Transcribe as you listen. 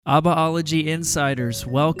Abbaology Insiders,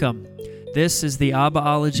 welcome. This is the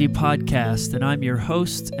Abbaology Podcast, and I'm your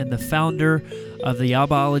host and the founder of the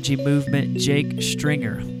Abbaology movement, Jake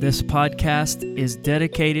Stringer. This podcast is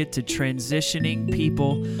dedicated to transitioning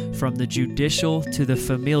people from the judicial to the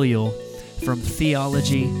familial, from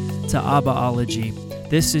theology to Abbaology.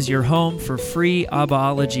 This is your home for free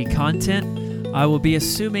Abbaology content. I will be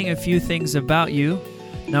assuming a few things about you.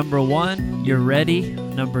 Number 1, you're ready.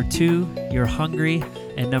 Number 2, you're hungry.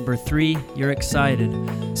 And number 3, you're excited.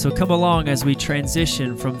 So come along as we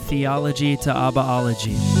transition from theology to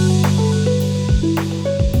Abbaology.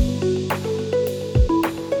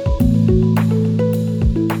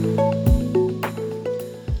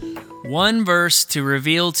 One verse to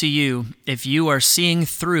reveal to you if you are seeing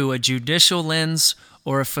through a judicial lens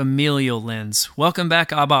or a familial lens. Welcome back,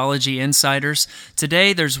 Abbaology Insiders.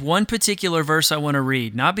 Today, there's one particular verse I want to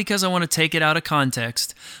read, not because I want to take it out of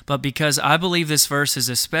context, but because I believe this verse is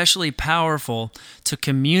especially powerful to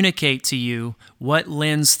communicate to you what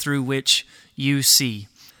lens through which you see.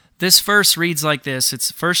 This verse reads like this. It's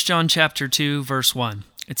 1 John chapter 2, verse 1.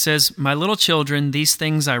 It says, "My little children, these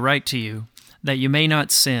things I write to you, that you may not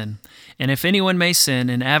sin. And if anyone may sin,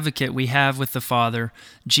 an advocate we have with the Father,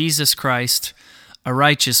 Jesus Christ, a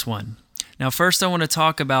righteous one." Now, first I want to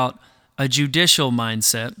talk about a judicial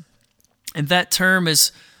mindset, and that term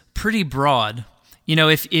is pretty broad. You know,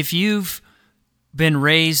 if you've been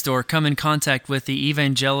raised or come in contact with the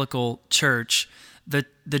evangelical church,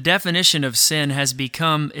 the definition of sin has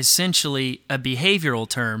become essentially a behavioral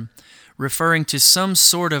term, referring to some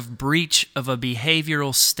sort of breach of a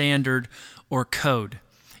behavioral standard or code.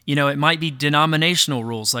 You know, it might be denominational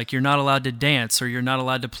rules, like you're not allowed to dance, or you're not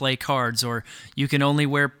allowed to play cards, or you can only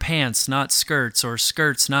wear pants, not skirts, or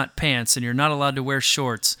skirts, not pants, and you're not allowed to wear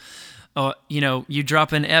shorts. You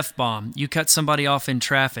drop an F-bomb, you cut somebody off in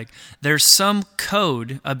traffic. There's some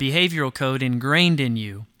code, a behavioral code ingrained in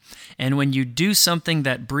you. And when you do something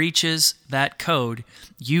that breaches that code,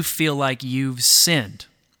 you feel like you've sinned.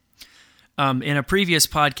 In a previous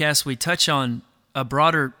podcast, we touch on a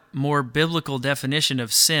broader, more biblical definition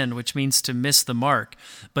of sin, which means to miss the mark.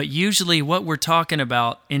 But usually what we're talking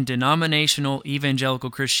about in denominational evangelical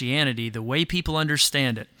Christianity, the way people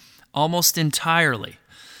understand it, almost entirely,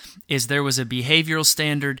 is there was a behavioral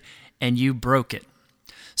standard and you broke it.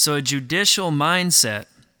 So a judicial mindset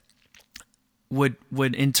would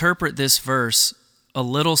interpret this verse a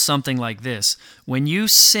little something like this. When you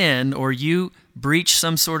sin or you breach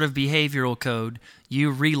some sort of behavioral code, you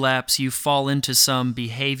relapse, you fall into some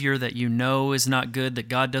behavior that you know is not good, that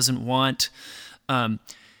God doesn't want.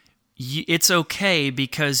 It's okay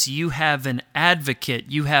because you have an advocate,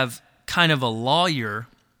 you have kind of a lawyer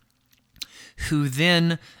who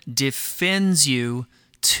then defends you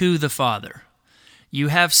to the Father. You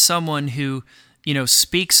have someone who,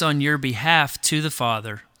 speaks on your behalf to the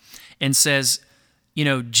Father and says,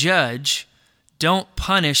 Judge, don't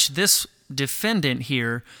punish this defendant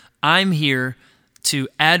here. I'm here to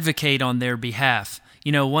advocate on their behalf.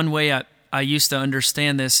 One way I used to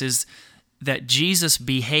understand this is that Jesus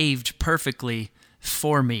behaved perfectly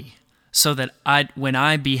for me, so that when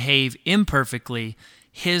I behave imperfectly,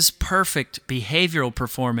 His perfect behavioral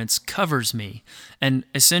performance covers me. And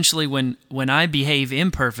essentially, when I behave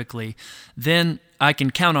imperfectly, then I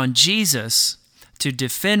can count on Jesus to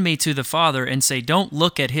defend me to the Father and say, don't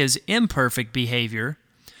look at His imperfect behavior,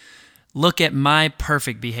 look at my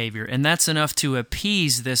perfect behavior. And that's enough to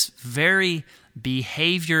appease this very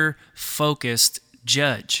behavior-focused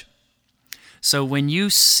judge. So when you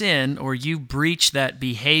sin or you breach that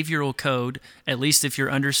behavioral code, at least if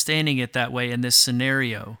you're understanding it that way in this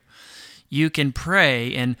scenario, you can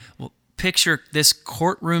pray and picture this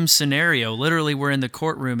courtroom scenario. Literally, we're in the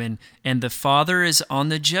courtroom and the Father is on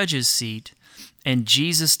the judge's seat and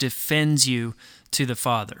Jesus defends you to the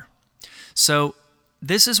Father. So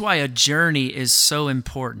this is why a journey is so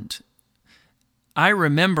important. I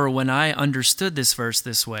remember when I understood this verse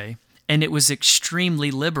this way, and it was extremely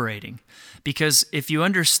liberating. Because if you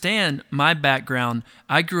understand my background,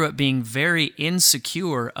 I grew up being very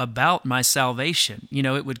insecure about my salvation.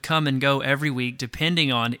 It would come and go every week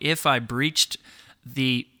depending on if I breached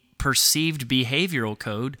the perceived behavioral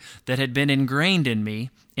code that had been ingrained in me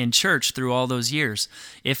in church through all those years.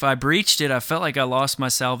 If I breached it, I felt like I lost my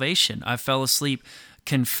salvation. I fell asleep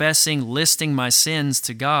confessing, listing my sins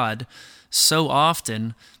to God so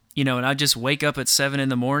often, and I just wake up at 7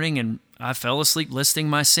 a.m. and I fell asleep listing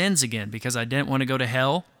my sins again because I didn't want to go to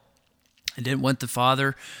hell. I didn't want the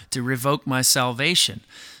Father to revoke my salvation.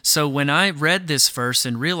 So when I read this verse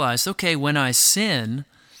and realized, okay, when I sin,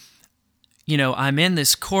 I'm in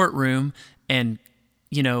this courtroom and,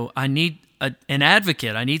 I need an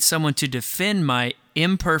advocate. I need someone to defend my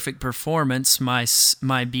imperfect performance, my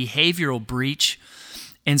behavioral breach.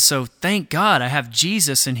 And so thank God I have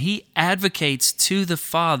Jesus, and he advocates to the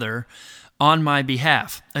Father on my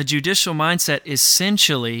behalf. A judicial mindset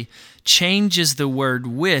essentially changes the word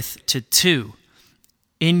with to to.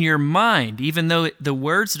 In your mind, even though the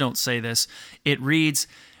words don't say this, it reads,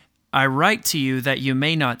 I write to you that you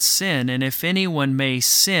may not sin, and if anyone may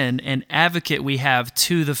sin, an advocate we have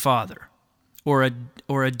to the Father, or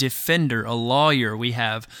a defender, a lawyer we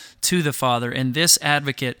have to the Father, and this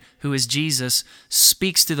advocate, who is Jesus,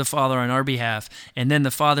 speaks to the Father on our behalf, and then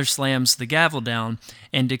the Father slams the gavel down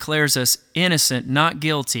and declares us innocent, not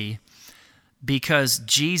guilty, because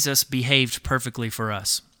Jesus behaved perfectly for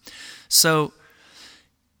us. So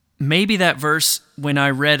maybe that verse, when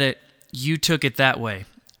I read it, you took it that way.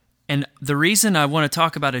 And the reason I want to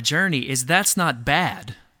talk about a journey is that's not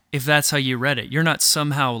bad if that's how you read it. You're not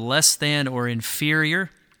somehow less than or inferior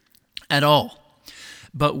at all.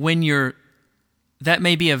 But that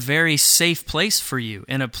may be a very safe place for you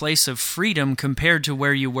and a place of freedom compared to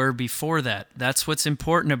where you were before that. That's what's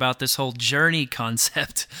important about this whole journey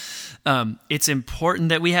concept. It's important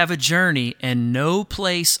that we have a journey, and no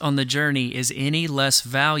place on the journey is any less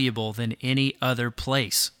valuable than any other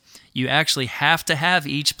place. You actually have to have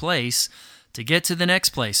each place to get to the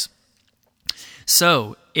next place.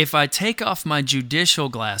 So, if I take off my judicial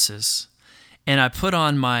glasses and I put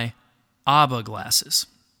on my Abba glasses,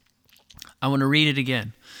 I want to read it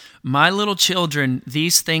again. My little children,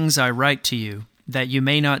 these things I write to you, that you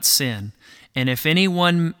may not sin. And if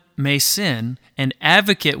anyone may sin, an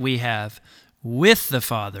advocate we have with the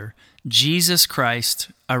Father, Jesus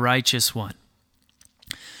Christ, a righteous one.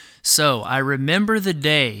 So, I remember the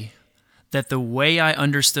day that the way I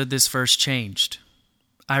understood this verse changed.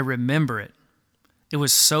 I remember it. It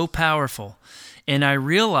was so powerful. And I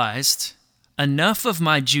realized enough of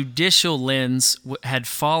my judicial lens had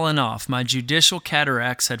fallen off. My judicial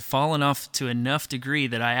cataracts had fallen off to enough degree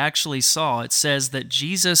that I actually saw it says that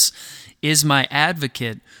Jesus is my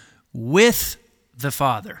advocate with the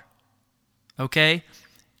Father. Okay?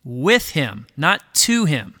 With him, not to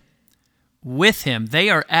him. With him. They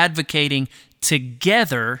are advocating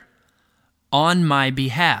together on my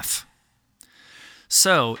behalf.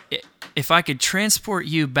 So, if I could transport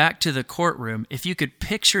you back to the courtroom, if you could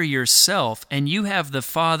picture yourself and you have the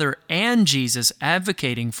Father and Jesus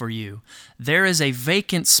advocating for you, there is a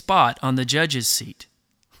vacant spot on the judge's seat.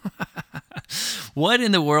 What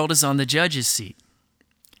in the world is on the judge's seat?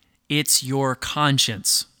 It's your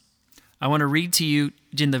conscience. I want to read to you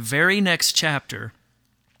in the very next chapter,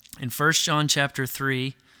 in 1 John chapter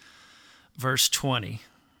 3, verse 20.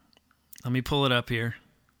 Let me pull it up here.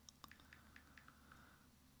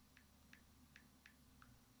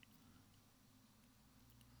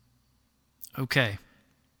 Okay.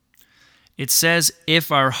 It says,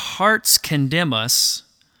 if our hearts condemn us,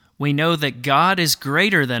 we know that God is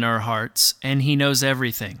greater than our hearts, and he knows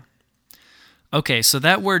everything. Okay, so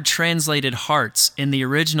that word translated hearts in the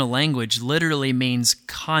original language literally means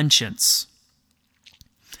conscience.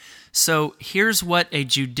 So here's what a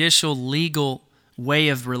judicial legal way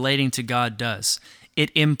of relating to God does.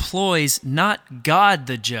 It employs not God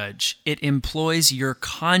the judge, it employs your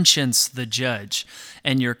conscience the judge.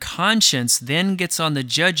 And your conscience then gets on the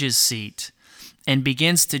judge's seat and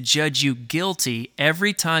begins to judge you guilty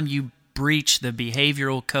every time you breach the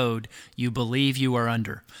behavioral code you believe you are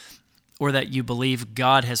under, or that you believe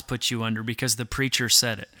God has put you under because the preacher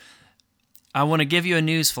said it. I want to give you a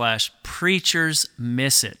news flash. Preachers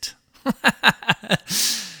miss it.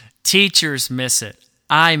 Teachers miss it.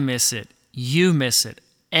 I miss it. You miss it.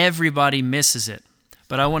 Everybody misses it.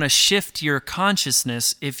 But I want to shift your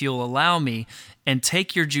consciousness, if you'll allow me, and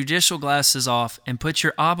take your judicial glasses off and put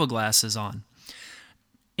your Abba glasses on.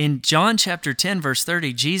 In John chapter 10, verse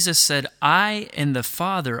 30, Jesus said, I and the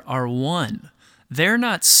Father are one. They're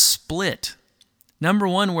not split. Number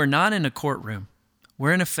one, we're not in a courtroom.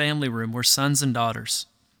 We're in a family room. We're sons and daughters.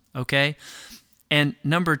 Okay? And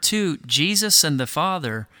number two, Jesus and the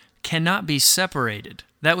Father cannot be separated.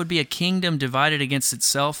 That would be a kingdom divided against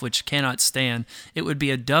itself, which cannot stand. It would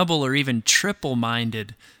be a double or even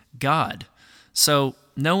triple-minded God. So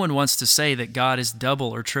no one wants to say that God is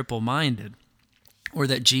double or triple-minded, or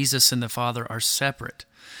that Jesus and the Father are separate.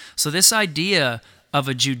 So this idea of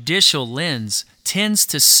a judicial lens tends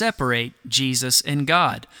to separate Jesus and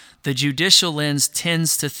God. The judicial lens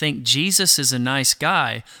tends to think Jesus is a nice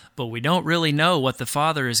guy, but we don't really know what the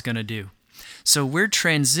Father is going to do. So we're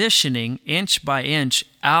transitioning inch by inch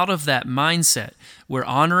out of that mindset. We're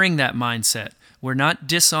honoring that mindset. We're not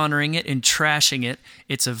dishonoring it and trashing it.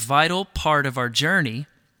 It's a vital part of our journey.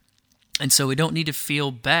 And so we don't need to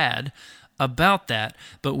feel bad about that,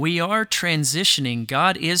 but we are transitioning.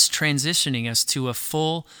 God is transitioning us to a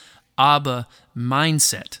full Abba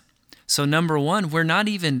mindset. So number one, we're not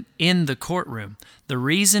even in the courtroom. The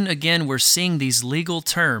reason, again, we're seeing these legal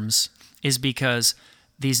terms is because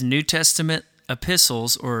these New Testament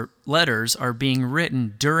epistles or letters are being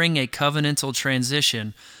written during a covenantal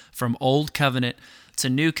transition from Old Covenant to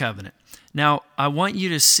New Covenant. Now, I want you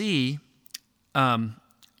to see one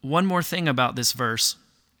more thing about this verse.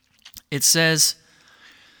 It says,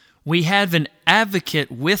 we have an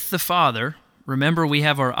advocate with the Father. Remember, we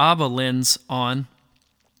have our Abba lens on,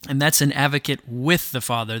 and that's an advocate with the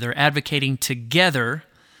Father. They're advocating together,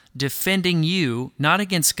 defending you, not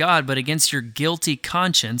against God, but against your guilty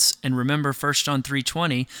conscience. And remember 1 John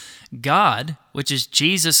 3:20, God, which is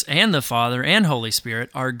Jesus and the Father and Holy Spirit,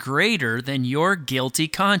 are greater than your guilty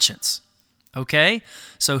conscience. Okay?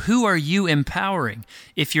 So who are you empowering?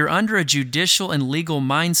 If you're under a judicial and legal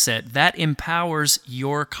mindset, that empowers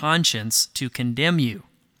your conscience to condemn you.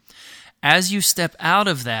 As you step out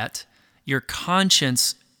of that, your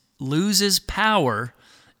conscience loses power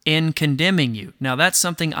in condemning you. Now, that's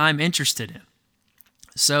something I'm interested in.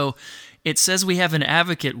 So it says we have an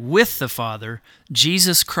advocate with the Father,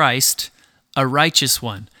 Jesus Christ, a righteous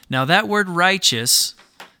one. Now, that word righteous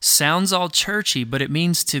sounds all churchy, but it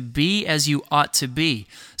means to be as you ought to be.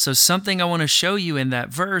 So something I want to show you in that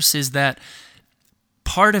verse is that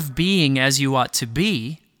part of being as you ought to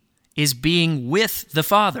be is being with the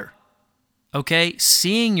Father. Okay?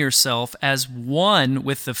 Seeing yourself as one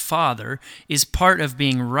with the Father is part of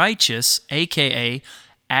being righteous, aka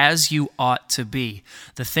as you ought to be.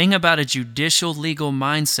 The thing about a judicial legal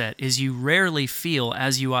mindset is you rarely feel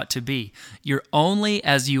as you ought to be. You're only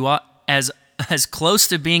as you ought, as close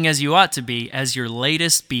to being as you ought to be as your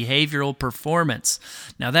latest behavioral performance.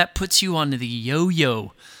 Now that puts you on the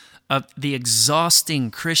yo-yo of the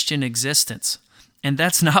exhausting Christian existence. And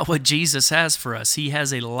that's not what Jesus has for us. He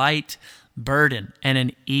has a light burden and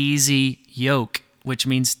an easy yoke, which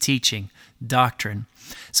means teaching, doctrine.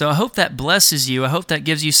 So I hope that blesses you. I hope that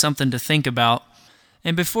gives you something to think about.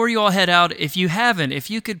 And before you all head out, if you haven't, if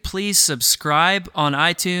you could please subscribe on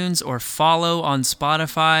iTunes or follow on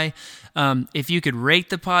Spotify. If you could rate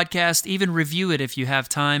the podcast, even review it if you have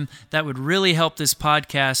time, that would really help this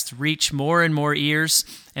podcast reach more and more ears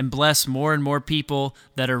and bless more and more people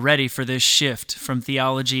that are ready for this shift from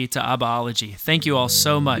theology to Abbaology. Thank you all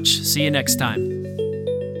so much. See you next time.